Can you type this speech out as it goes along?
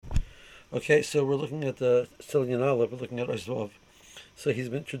Okay, so we're looking at the Silian Aleph, we're looking at Oizvav. So he's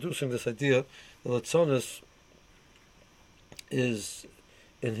been introducing this idea that Latzonis is,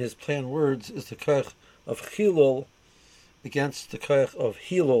 in his plain words, is the koach of Chilul against the koach of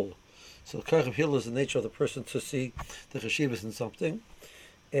Hilul. So the koach of Hilul is the nature of the person to see the cheshivas in something,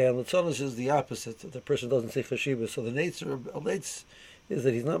 and Latzonis is the opposite. The person doesn't see cheshivas. So the nature of Latz is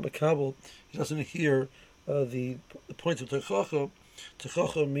that he's not makabel. He doesn't hear the points of Techacha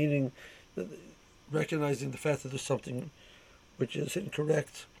meaning recognizing the fact that there's something which is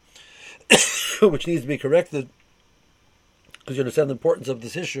incorrect, which needs to be corrected, because you understand the importance of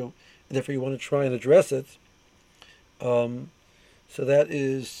this issue, and therefore you want to try and address it. So that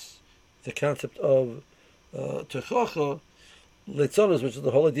is the concept of Techacha. Leitzonos, which is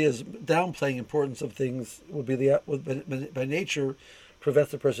the whole idea, is downplaying importance of things, would be by nature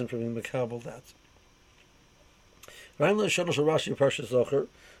prevents the person from being makabel that. So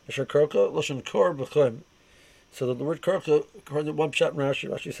the word karka, according to one pshat in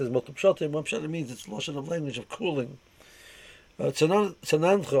Rashi says multiple pshatim. One pshat means it's lashon of language of cooling.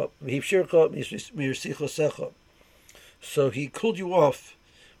 So he cooled you off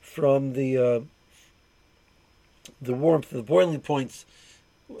from the warmth, the boiling points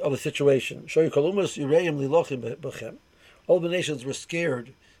of the situation. All the nations were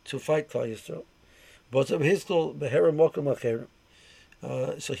scared to fight Klal Yisrael.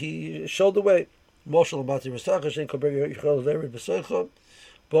 So he showed the way. So the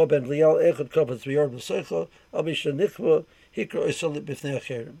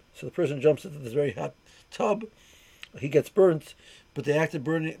person jumps into this very hot tub, he gets burnt, but the act of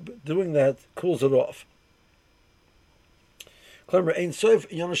doing that cools it off. So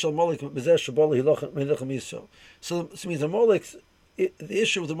this means the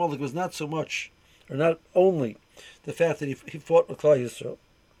issue with the Molech was not so much, or not only, the fact that he fought with Klal Yisrael.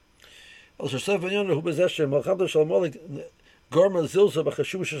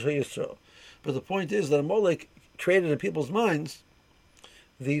 But the point is that Amalek created in people's minds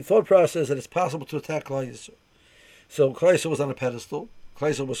the thought process that it's possible to attack Klal Yisrael. So Klal Yisrael was on a pedestal.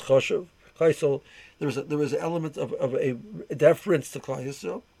 Klal Yisrael was choshev. Klal Yisrael, there was an element of a deference to Klal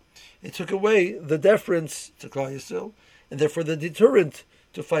Yisrael. It took away the deference to Klal Yisrael, and therefore the deterrent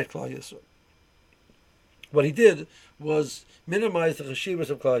to fight Klal Yisrael. What he did was minimize the cheshivas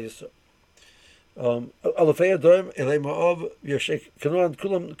of Klal Yisrael. Alafei Adoim Elei Ma'av Yershek Kanan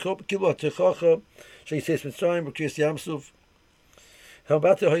Kulam Kilu Techacha Sheises Mitzrayim B'Kriyas Yamsuf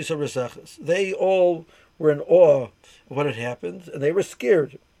Hambate Hoysa Resachas. They all were in awe of what had happened, and they were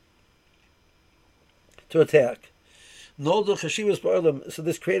scared to attack. Noldo Cheshivas Ba'olam. So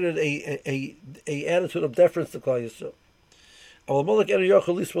this created a attitude of deference to Klal Yisrael. Amalek Enu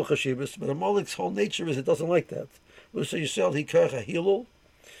Yochel Lisbol Cheshivas, but Amalek's whole nature is it doesn't like that. Lusa Yisrael He Karach HaHilul.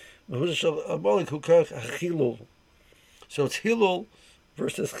 So it's Hilul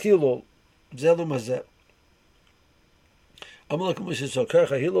versus Chilul. Zelu Mazeh. Amalek Musisol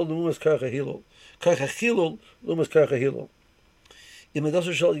Karcha Hilul, Lumas Karcha Hilul. Karcha Chilul, Lumas Karcha Hilul.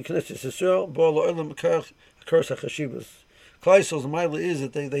 Imadasu Shal Yiknesis Yisrael, Ba'al Olam Karch Karcha Chashivas. Klal Yisrael's mila is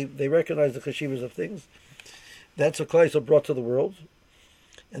that they recognize the chashivas of things. That's what Klal Yisrael brought to the world,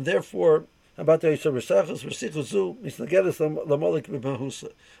 and therefore. Amalek doesn't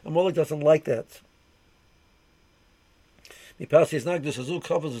like that. Because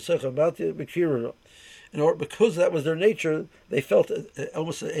that was their nature, they felt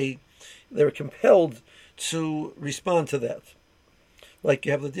they were compelled to respond to that. Like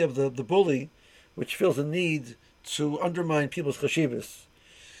you have the idea of the bully, which feels a need to undermine people's cheshivas.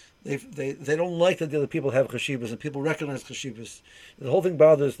 They don't like the idea that people have cheshivas and people recognize cheshivas. The whole thing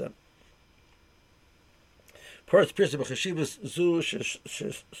bothers them. So what they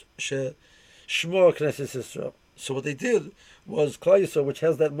did was Klal Yisrael, which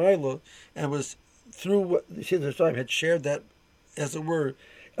has that mila, and was through what the Yisrael time had shared that, as it were,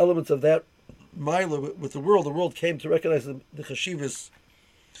 elements of that mila with the world came to recognize the cheshivas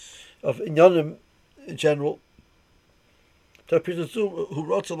of Inyanim in general. Who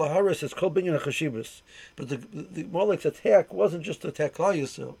wrote to Laharis is called Binyan HaChashivas. But the Molech's attack wasn't just to attack Klal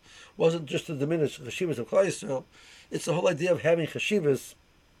Yisrael, wasn't just to diminish the Chashivas of Klal Yisrael. It's the whole idea of having Chashivas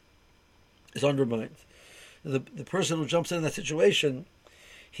is undermined. The person who jumps in that situation,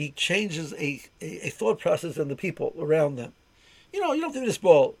 he changes a thought process in the people around them. You don't have to do this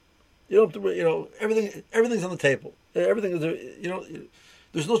ball. You don't have to, everything's on the table. Everything is,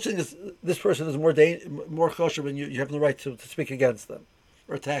 there's no thing as this person is more kosher when you have the right to speak against them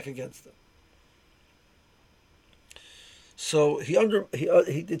or attack against them. So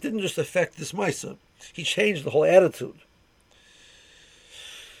it didn't just affect this Maisa. He changed the whole attitude.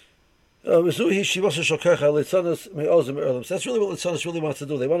 So that's really what Litzanos really wants to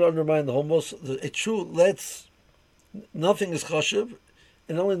do. They want to undermine the whole a true let's. Nothing is chashuv,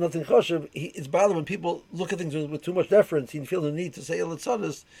 and only nothing chashuv. It's bothered when people look at things with too much deference. He feels the need to say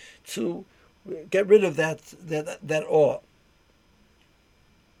Litzanos to get rid of that awe.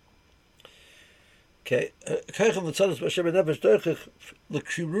 Okay,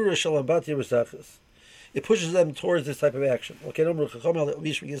 it pushes them towards this type of action. Okay,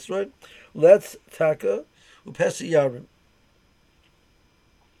 let's taka upesi yarim.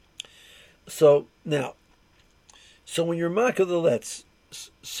 So now, when you're maka the let's,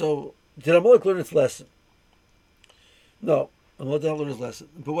 so did Amalek learn its lesson? No, Amalek did not learn its lesson.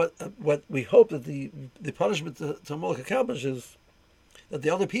 But what we hope that the punishment to Amalek accomplishes, that the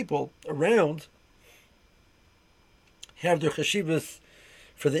other people around have their chashivas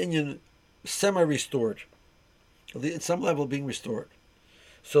for the Indian semi-restored, at some level being restored.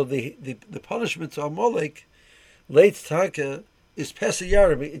 So the punishment to Amalek, late taka, is Pesi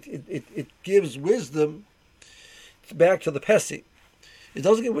Yarim. It gives wisdom back to the Pesi. It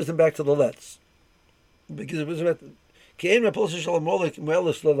doesn't give wisdom back to the Let's. It gives wisdom back to Amalek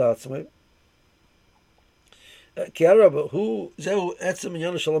Melis Lalatzme. Who Zehu Etzem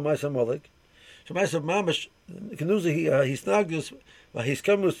Yana Shalamais Amalek. Shemais of Mamish Kenuzi he snagus he's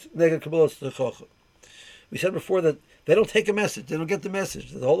kamus neged kabbalas techocha. We said before that they don't take a message, they don't get the message.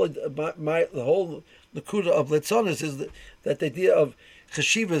 The whole nakuda of Litzanos is that the idea of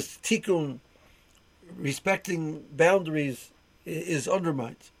chashivas tikkun, respecting boundaries, is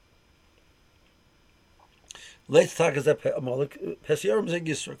undermined. Let's talk as a Amalek Pesiyarim Zeg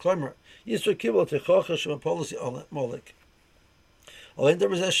Yisra Kleimer Yisra Kibbutz Techocha Shema Policy on Amalek.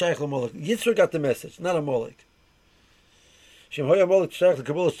 Yitzhak got the message, not Amalek. If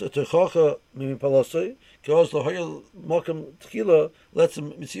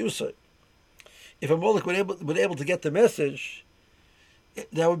Amalek would able to get the message,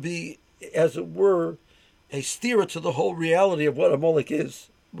 that would be, as it were, a steer to the whole reality of what Amalek is,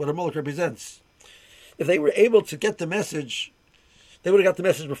 what Amalek represents. If they were able to get the message, they would have got the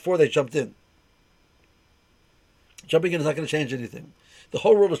message before they jumped in. Jumping in is not going to change anything. The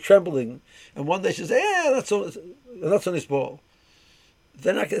whole world is trembling, and one day says, that's on this ball.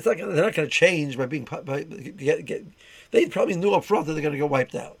 They're not going to change by being. They probably knew up front that they're going to get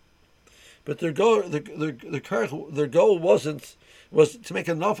wiped out. But their goal was to make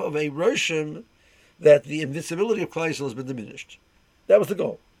enough of a roshim that the invincibility of Klal Yisrael has been diminished. That was the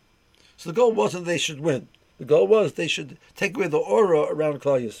goal. So the goal wasn't they should win. The goal was they should take away the aura around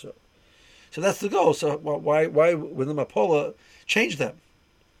Klal Yisrael. So that's the goal. So why would the Mapola change them?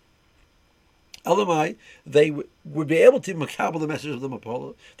 Elamai, they would be able to makabel the message of the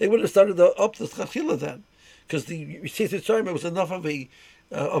Mapola. They would have started up the Chachila then, because the Yitzhak Tzarma was enough of a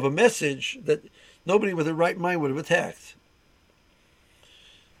message that nobody with the right mind would have attacked.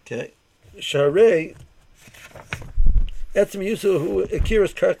 Okay, Sharei. The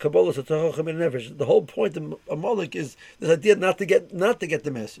whole point of Amalek is this idea not to get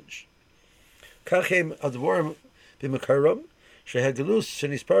the message. Kachem advorim b'mekaram shehagelus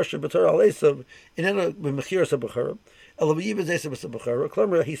shenisparsha b'torah alesav inena b'mechiras habachara elaviyiv zesav b'sabachara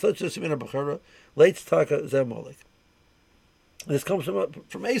klamer he thought this in a bachara late taka zemalek. This comes from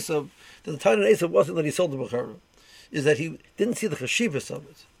Esav. That the time of Esav wasn't that he sold the bachara, is that he didn't see the chashivas of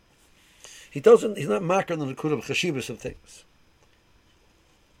it. He's not makar on the nakud of chashivas of things.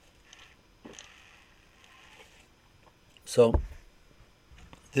 So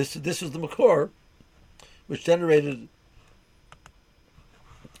this was the makor which generated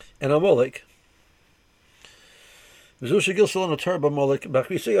an Amalek. So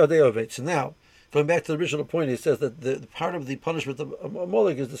now, going back to the original point, he says that the part of the punishment of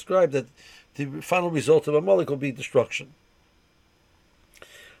Amalek is described that the final result of Amalek will be destruction.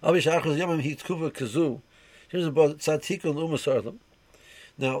 Now, the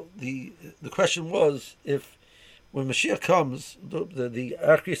question was, if when Mashiach comes, the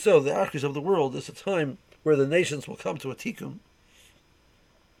Achris of the world, is a time where the nations will come to a tikkun.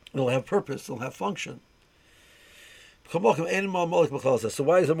 They'll have purpose, they'll have function. So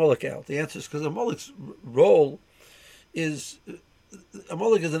why is Amalek out? The answer is because Amalek's role is,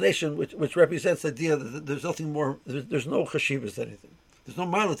 Amalek is a nation which represents the idea that there's nothing more, there's no chashivas to anything. There's no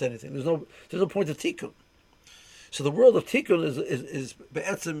milah to anything. There's no point of tikkun. So the world of tikkun is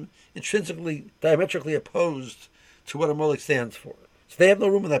be'etzim intrinsically, diametrically opposed to what Amalek stands for. So they have no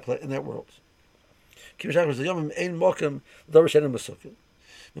room in that world. The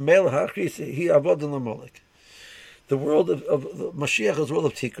world of Mashiach is the world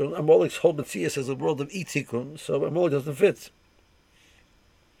of tikkun. Amalek's whole Metzias is a world of tikkun. So Amalek doesn't fit.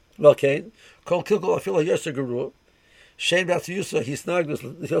 Okay, Kol Kilkol Afila Yosher Geru, Shein Batsu Yusa, he snagged us,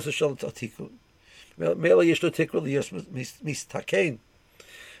 Yosher Shalom Tatikun. Mela Yeshlo Tikra, Yosh Mistakein.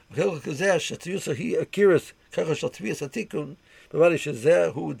 Kilkol Kazesh, Yusa, he Akiris, Kachash Latvias Atikun, Bavadi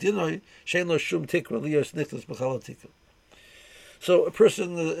Shazeh, who Dinoi, Shein Lo Shum Tikra, Yosh Nicholas Bachala Tikun. So a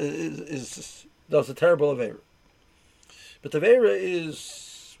person does a terrible Avera. But the Avera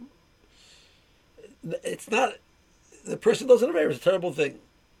is, it's not, the person does an Avera, it's a terrible thing.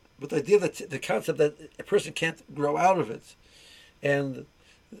 But the idea that the concept that a person can't grow out of it, and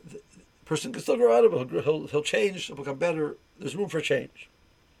the person can still grow out of it, he'll change, he'll become better, there's room for change.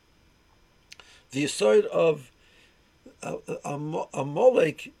 The aside of a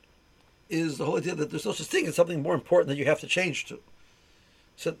molek is the whole idea that there's no such thing as something more important that you have to change to.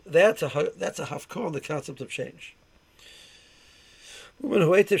 So that's a hafkor on the concept of change.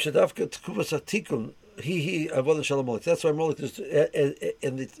 That's why Molech is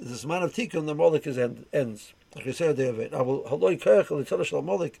in the Zman of Tikkun. The Molech ends. Like we said, David. I will haloi koyach l'tzala shel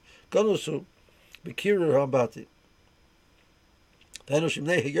Molech ganusu b'kiru hambati. Dahenu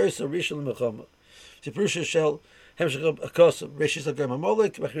shimnei hayosa rishon l'mechama. Zipurusha shel hemshech akos reshis agam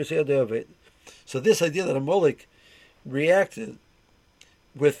Molech. Like we said, David. So this idea that a Molech reacted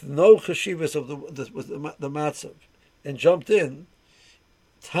with no cheshivas of the matzav and jumped in,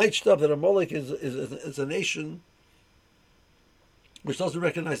 touched up that Amalek is a nation which doesn't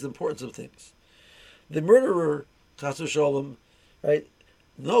recognize the importance of things. The murderer, Chas v'Sholom, right,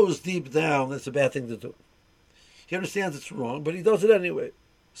 knows deep down that's a bad thing to do. He understands it's wrong, but he does it anyway.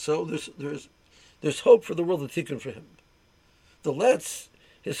 So there's hope for the world of Tikkun for him. The Letz,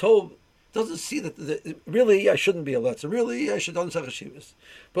 his whole doesn't see that really I shouldn't be a Letz. Really I should don't say chashivas.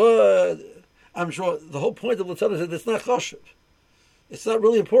 But I'm sure the whole point of Letz is that it's not chashiv. It's not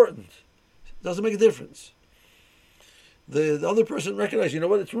really important. It doesn't make a difference. The other person recognizes, you know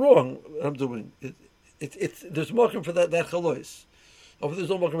what, it's wrong what I'm doing. There's marking for that chalois. Or there's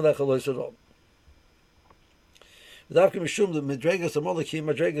no marking for that chalois at all. V'davke mishum the medregas amoleki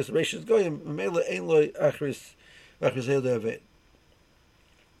medregas reishis goyim mele ein loy achris he'odeh.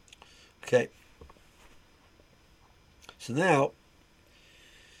 Okay. So now,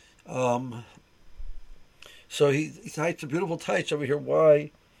 so he types a beautiful touch over here.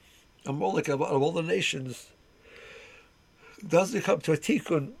 Why Amalek of all the nations doesn't come to a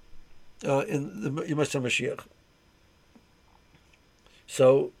tikkun in the Yemasa Mashiach?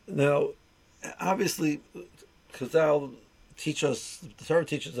 So now, obviously, Chazal teach us, the Torah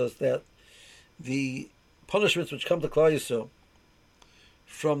teaches us that the punishments which come to Klal Yisrael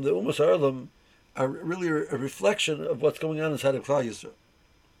from the Umas Ha'olam are really a reflection of what's going on inside of Klal Yisrael.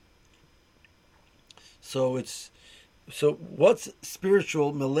 So what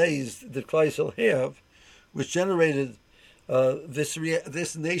spiritual malaise did Klal Yisrael have, which generated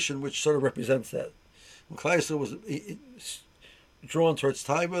this nation, which sort of represents that? When Klal Yisrael was drawn towards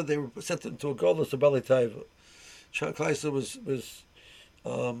Taiva, they were sent into a golus to Bali Taiva. Klal Yisrael was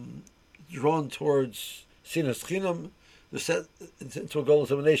drawn towards Sinas Chinam. They're set into a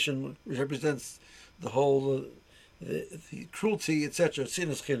golus of a nation which represents the whole the cruelty, etc.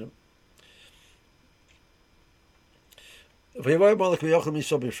 Sinas Chinam. V'yavai Malach v'yochel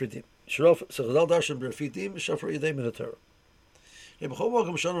misol b'Refidim. Shrof sechadal darshan b'Refidim v'shafar yidei min haTorah. B'chol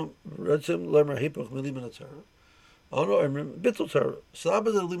malachim shonim redzim lemer hipuch milim min haTorah. Oh no, I'm bittul Torah. So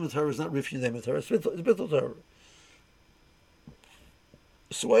the lim haTorah is not rif yidei min haTorah. It's bittul Torah.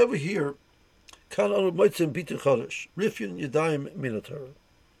 So over here, kan anu moitzim bitul chodesh rifyun yidayim min haTorah.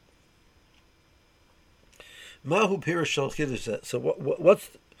 Mahu pirish shal chiddush. So what's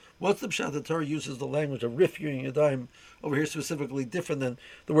the pshat? The Torah uses the language of rifyun yidayim over here specifically, different than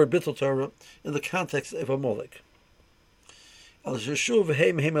the word bittul Torah in the context of Amalek. If you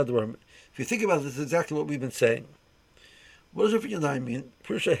think about it, this is exactly what we've been saying. What does rifyun yidayim mean?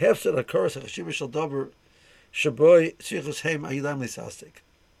 Purusha hefset hakaras hachashiva shel davar shaboy tzrichus heim ayidayim lisastik.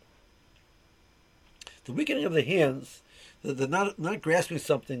 The weakening of the hands, the not grasping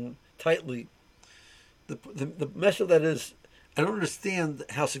something tightly. The message of that is, I don't understand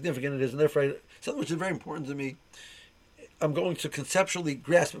how significant it is, and therefore something which is very important to me, I'm going to conceptually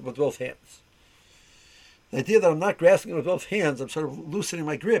grasp it with both hands. The idea that I'm not grasping it with both hands, I'm sort of loosening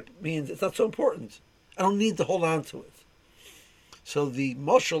my grip, means it's not so important. I don't need to hold on to it. So the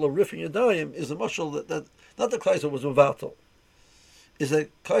mashal of rifyun yadayim is a mashal that not that Klal Yisrael was mevatel, is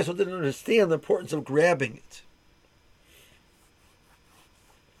that Klal Yisrael didn't understand the importance of grabbing it.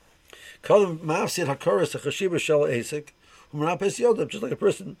 Just like a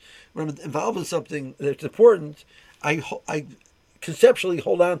person, when I'm involved in something that's important, I conceptually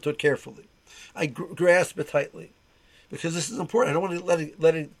hold on to it carefully. I grasp it tightly. because this is important. I don't want to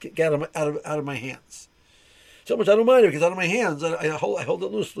let it get out of my hands. So much I don't mind it because out of my hands I hold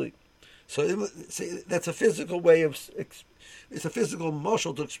it loosely. So that's a physical way of, it's a physical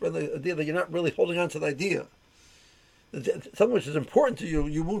muscle to express the idea that you're not really holding on to the idea. Something which is important to you,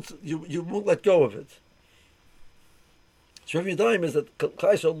 you won't let go of it. So Rav Yadayim is that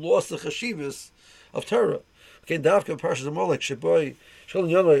Klal Yisrael lost the chashivas of Torah. Okay, Davka Parshas Amalek Sheboy Shalom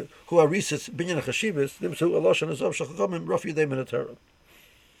Yonah who are risis binyan chashivas nimsu Allah Shanazov Shachachamim Rav Yadayim in Torah.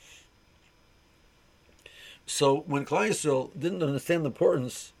 So when Klal Yisrael didn't understand the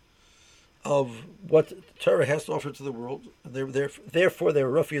importance of what Torah has to offer to the world, and therefore they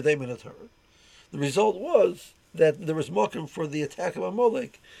were Rav Yadayim in Torah, the result was that there was mokum for the attack of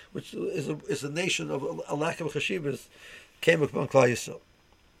Amalek, which is a nation of a lack of chashivas, came upon Klal Yisrael.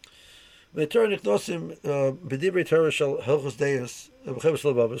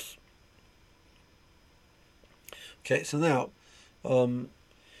 Okay, so now,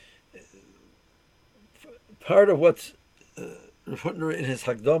 part of what Rav Hutner in his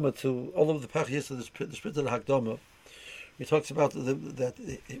Hagdama to all of the pachiyos of the Sprit of the Hagdama, he talks about that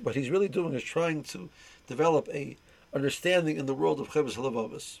what he's really doing is trying to develop a understanding in the world of Chovos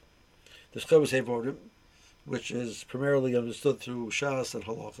HaLevavos. There's Chovos Evorim, which is primarily understood through Shas and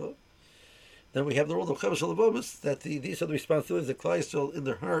Halacha. Then we have the world of Chovos HaLevavos, that these are the responsibilities that Klal Yisrael in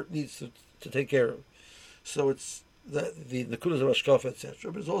their heart needs to take care of. So it's the Nakudas of Ashkafa,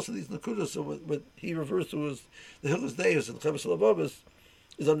 etc. But it's also these Nakudas of what he refers to as the Hilchos Deis and Chovos HaLevavos,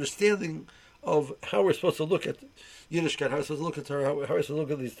 is understanding of how we're supposed to look at Yiddishkeit, how we're supposed to look at Torah, how we're supposed to look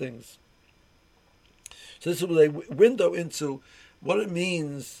at these things. So this is a window into what it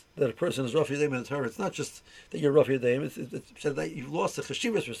means that a person is Rav Yadayim in the Torah. It's not just that you're Rav Yadayim, it's said that you've lost the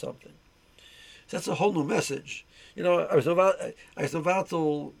chashivas for something. So that's a whole new message. You know, I was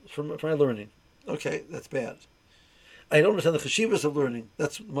novatel from my learning. Okay, that's bad. I don't understand the chashivas of learning.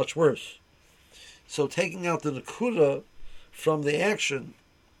 That's much worse. So taking out the nakuda from the action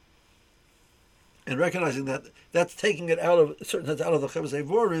and recognizing that that's taking it out of certain sense out of the Chovos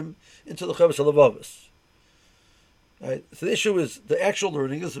Evorim into the Chovos HaLevavos. Right? So the issue is the actual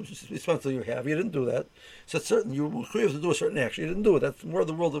learning is the responsibility you have. You didn't do that. So it's certain you were clear to do a certain action. You didn't do it. That's more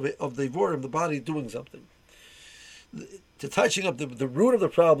the world of the Evorim, the body doing something. To touching up the root of the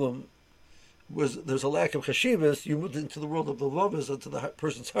problem was there's a lack of chashivas. You moved into the world of the Levavos, into the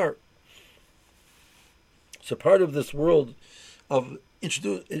person's heart. So part of this world of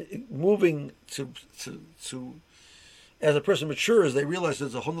moving to as a person matures, they realize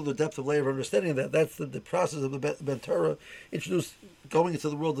there's a whole other depth of layer of understanding that's the process of the Ben Torah introduced going into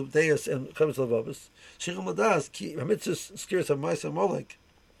the world of Deis and Chovos HaLevavos. Shichum Ladas ki hamitzvos skiras ha'ma'aseh Amalek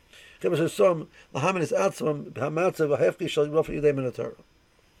Chovos HaSom lahamin es atzmam b'hamatzav ha'hefki shel Rav Yadayim min Torah.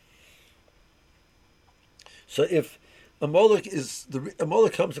 So if Amalek comes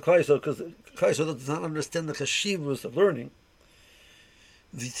to Klal Yisrael because Klal Yisrael does not understand the chashivus of learning,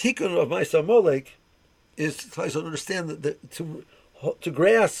 the tikkun of Ma'aseh Amalek is to understand that to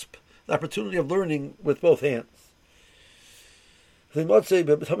grasp the opportunity of learning with both hands. So a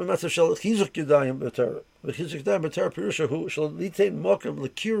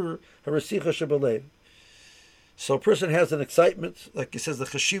person has an excitement, like he says, the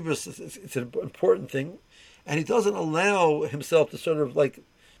chashivas, it's an important thing, and he doesn't allow himself to sort of like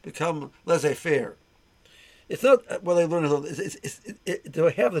become laissez-faire. It's not what I learn, do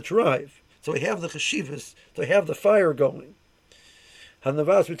I have the drive? So we have the chashivas, so we have the fire going. So a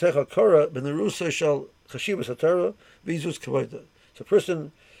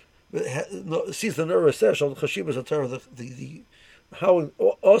person sees the Nura Seshal, the chashivas HaTorah, the how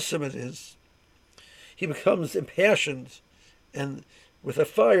awesome it is. He becomes impassioned and with a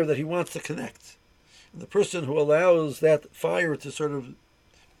fire that he wants to connect. And the person who allows that fire to sort of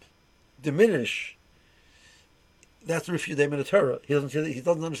diminish, that's the Rav Yadayim in the Torah. He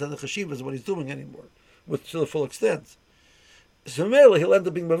doesn't understand the chashivas of what he's doing anymore, to the full extent. So merely he'll end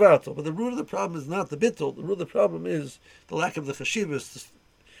up being mavatal. But the root of the problem is not the bittul. The root of the problem is the lack of the chashivas,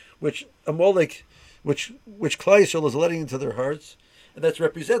 which Amalek, which Klal Yisrael is letting into their hearts, and that's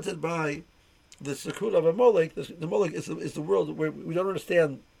represented by the Sekut of Amalek. The Amalek is the world where we don't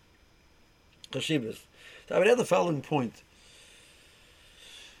understand chashivas. So I would add the following point.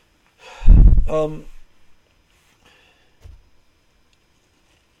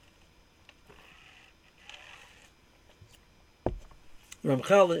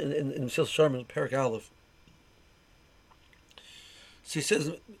 Ramchal in Mesil Sharman, Perak Aleph. So he says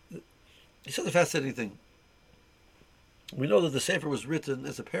a fascinating thing. We know that the Sefer was written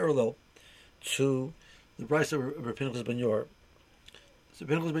as a parallel to the Brisa of Pinchas ben Yair. So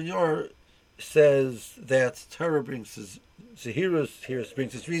Pinchas ben Yair says that Torah brings his Zehirus, here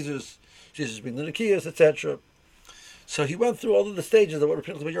brings his Rizus, Jesus brings the Nikiyas, etc. So he went through all of the stages of what Rav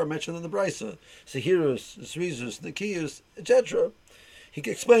Pinchas mentioned in the Brisa, Zehirus, Rizus, Nikiyas, etc. He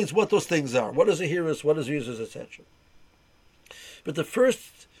explains what those things are. What is Zehirus, what is Rizus, etc. But the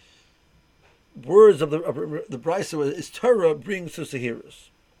first words of the Brisa is Torah brings to Zehirus.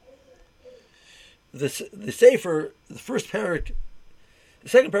 The Sefer, the first parak, the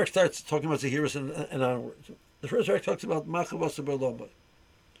second parak starts talking about Zehirus and onwards. The first parak talks about Machavas B'Lomba.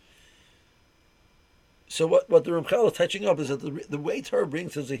 So what the Ramchal is touching up is that the way Torah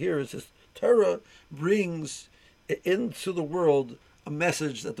brings to Zehirus is Torah brings into the world a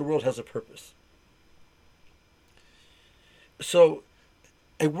message that the world has a purpose. So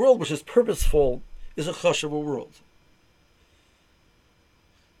a world which is purposeful is a chashuv world.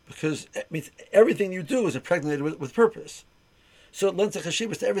 Because it means everything you do is impregnated with purpose. So it lends a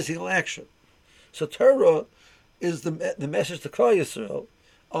chashivas to every single action. So Torah is the message to Klal Yisrael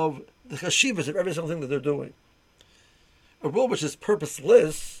of the chashivas of every single thing that they're doing. A world which is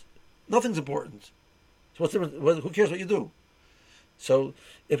purposeless, nothing's important. So who cares what you do? So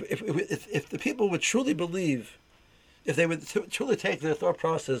if the people would truly believe, if they would truly take their thought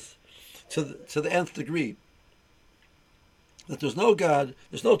process to the nth degree, that there's no God,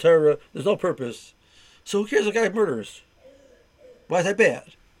 there's no Torah, there's no purpose, so who cares if a guy murders? Why is that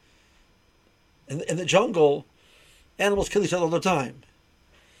bad? In the jungle, animals kill each other all the time.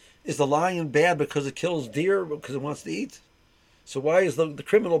 Is the lion bad because it kills deer because it wants to eat? So why is the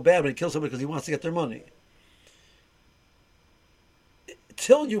criminal bad when he kills somebody because he wants to get their money?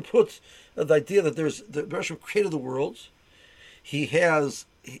 Till you put the idea that there's the Bereshit created the world, he has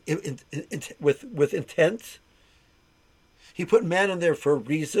with intent. He put man in there for a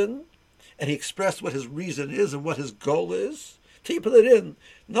reason, and he expressed what his reason is and what his goal is. Till you put it in,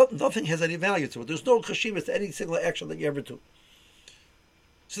 nothing has any value to it. There's no chashivas to any single action that you ever do.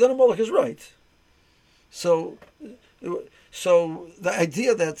 So then Amalek is right. So the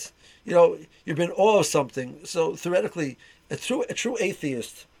idea that you've been in awe of something. So theoretically, a true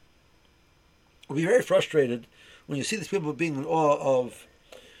atheist will be very frustrated when you see these people being in awe of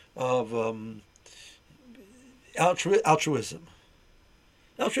altruism.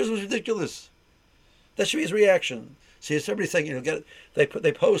 Altruism is ridiculous. That should be his reaction. See, somebody saying,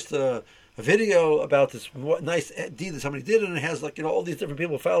 they post a video about this nice deed that somebody did, and it has all these different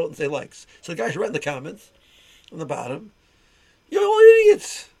people follow it and say likes. So the guys write in the comments on the bottom, "You're all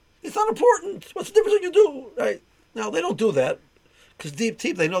idiots. It's not important. What's the difference what you do?" Right? Now they don't do that because deep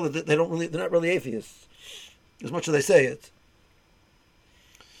they know that they're not really atheists as much as they say it.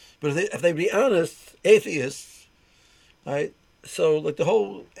 But if they be honest atheists, right? So the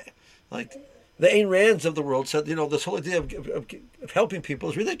whole the Ayn Rands of the world said, this whole idea of helping people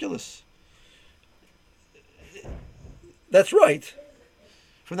is ridiculous. That's right,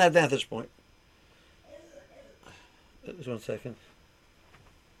 from that vantage point. Just 1 second.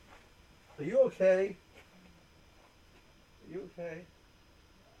 Are you okay? Are you okay?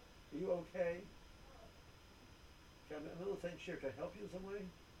 Are you okay? I'm a little saying, sure, can I help you in some way?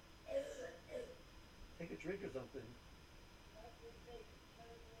 Take a drink or something.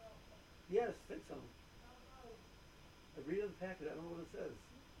 Yes, take some. I read on the packet, I don't know what it says.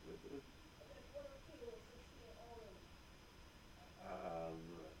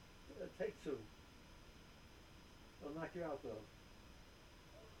 Take 2. It'll knock you out though.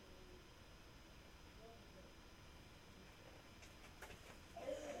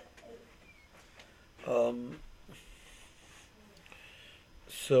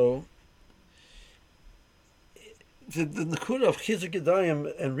 So the Nakuda of Chizuk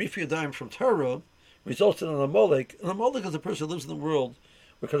Yadayim and Rifu Yadayim from Torah results in an Amalek. An Amalek is a person who lives in the world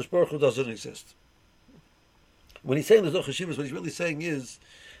where Kadosh Baruch Hu doesn't exist. When he's saying there's no cheshivas, what he's really saying is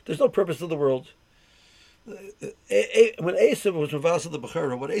there's no purpose to the world. When Esav was Mavasa the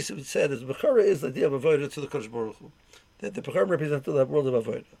Bechara, what Esav said is Bechara is the idea of avodah to the Kadosh Baruch Hu. That the Bechara represents the world of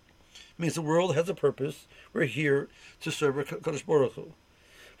avodah. It means the world has a purpose. We're here to serve Kadosh Baruch Hu.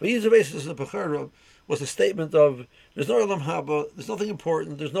 But Esav Esav the Bechara was a statement of there's no Olam Haba, there's nothing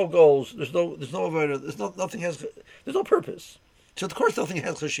important, there's no goals, there's no avodah, there's no purpose. So of course nothing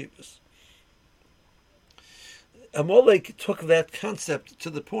has cheshivas. Amalek took that concept to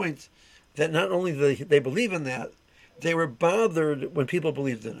the point that not only they believe in that, they were bothered when people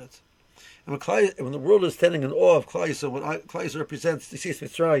believed in it. And when the world is standing in awe of Klal Yisrael, what Klal Yisrael represents, the Yetzias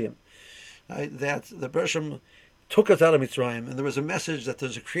Mitzrayim, right, that the Bereshit took us out of Mitzrayim, and there was a message that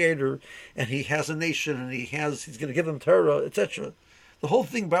there's a creator, and he has a nation, and he's going to give them Torah, etc. The whole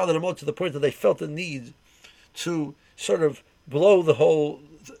thing bothered them out to the point that they felt the need to sort of blow the whole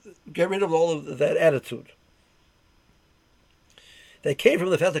get rid of all of that attitude. They came from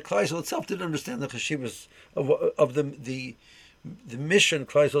the fact that Klal Yisrael itself didn't understand the cheshivas of the mission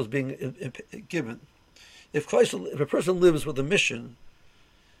Klal Yisrael is being given. If a person lives with a mission,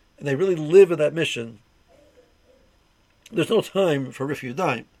 and they really live in that mission, there's no time for Rif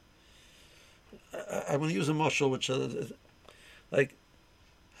Yadayim. I'm going to use a mashal, which, like,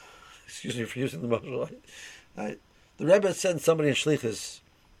 excuse me for using the mashal. The Rebbe sends somebody in Shlichus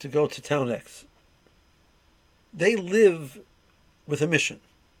to go to town X. They live with a mission.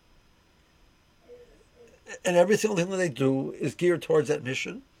 And every single thing that they do is geared towards that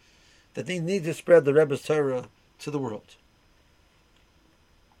mission, that they need to spread the Rebbe's Torah to the world.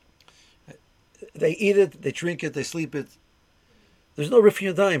 They eat it, they drink it, they sleep it. There's no Rif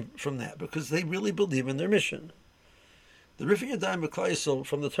Yadayim from that, because they really believe in their mission. The Rif Yadayim of Klal Yisrael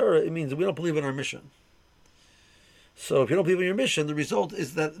from the Torah, it means that we don't believe in our mission. So if you don't believe in your mission, the result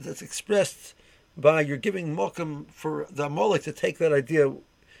is that that's expressed by you're giving mokum for the Amalek to take that idea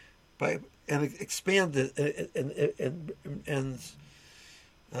and expand it and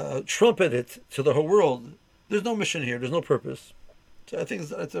trumpet it to the whole world. There's no mission here. There's no purpose. So I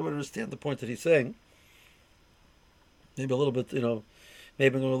think I would understand the point that he's saying. Maybe a little bit,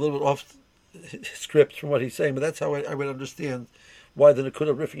 maybe going a little bit off script from what he's saying, but that's how I would understand why the Nakuda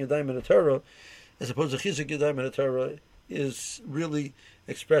of Rif Yadayim in the Torah, as opposed to Chizuk Yadayim in the Torah, is really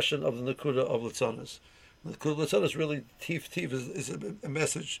expression of the Nakuda of Litzanos. The Nakuda of Litzanos really, Tif is a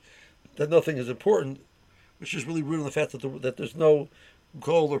message that nothing is important, which is really rooted in the fact that there's no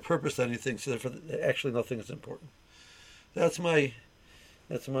goal or purpose to anything, so therefore actually nothing is important. That's my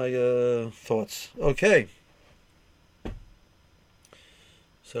thoughts. Okay.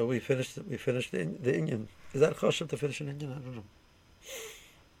 So we finished the Inyan. Is that chashuv to finish an Inyan? I don't know.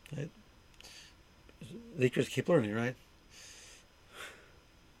 Right? They just keep learning, right?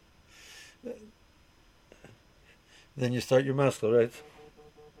 Then you start your maskal, right?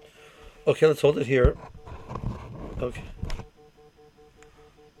 Okay, let's hold it here. Okay.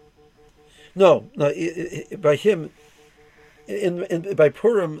 No. By him, by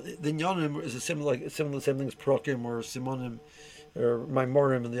Purim, the Nyanim is similar to the same thing as Prokim or Simonim or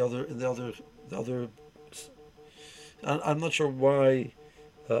Maimorim and the other. I'm not sure why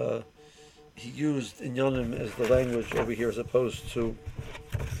he used Inyanim as the language over here as opposed to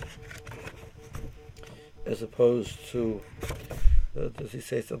does he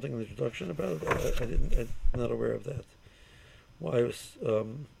say something in the introduction about it? I'm not aware of that. Why it was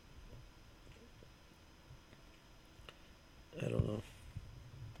I don't know.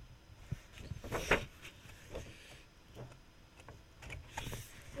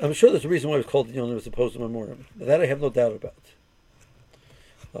 I'm sure there's a reason why it was called Inyanim as opposed to Maimorim. That I have no doubt about.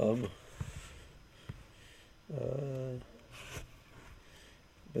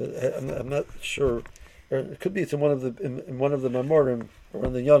 But I'm not sure. Or it could be it's in one of the Maimorim or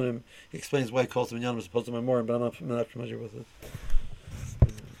in the Yanim. He explains why he calls them Yanim as opposed to Maimorim, but I'm not familiar with it.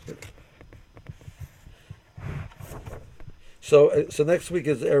 So next week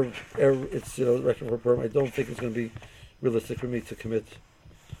is it's Rector for Purim. I don't think it's going to be realistic for me to commit.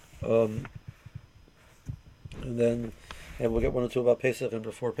 And we'll get one or two about Pesach and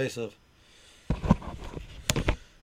before Pesach.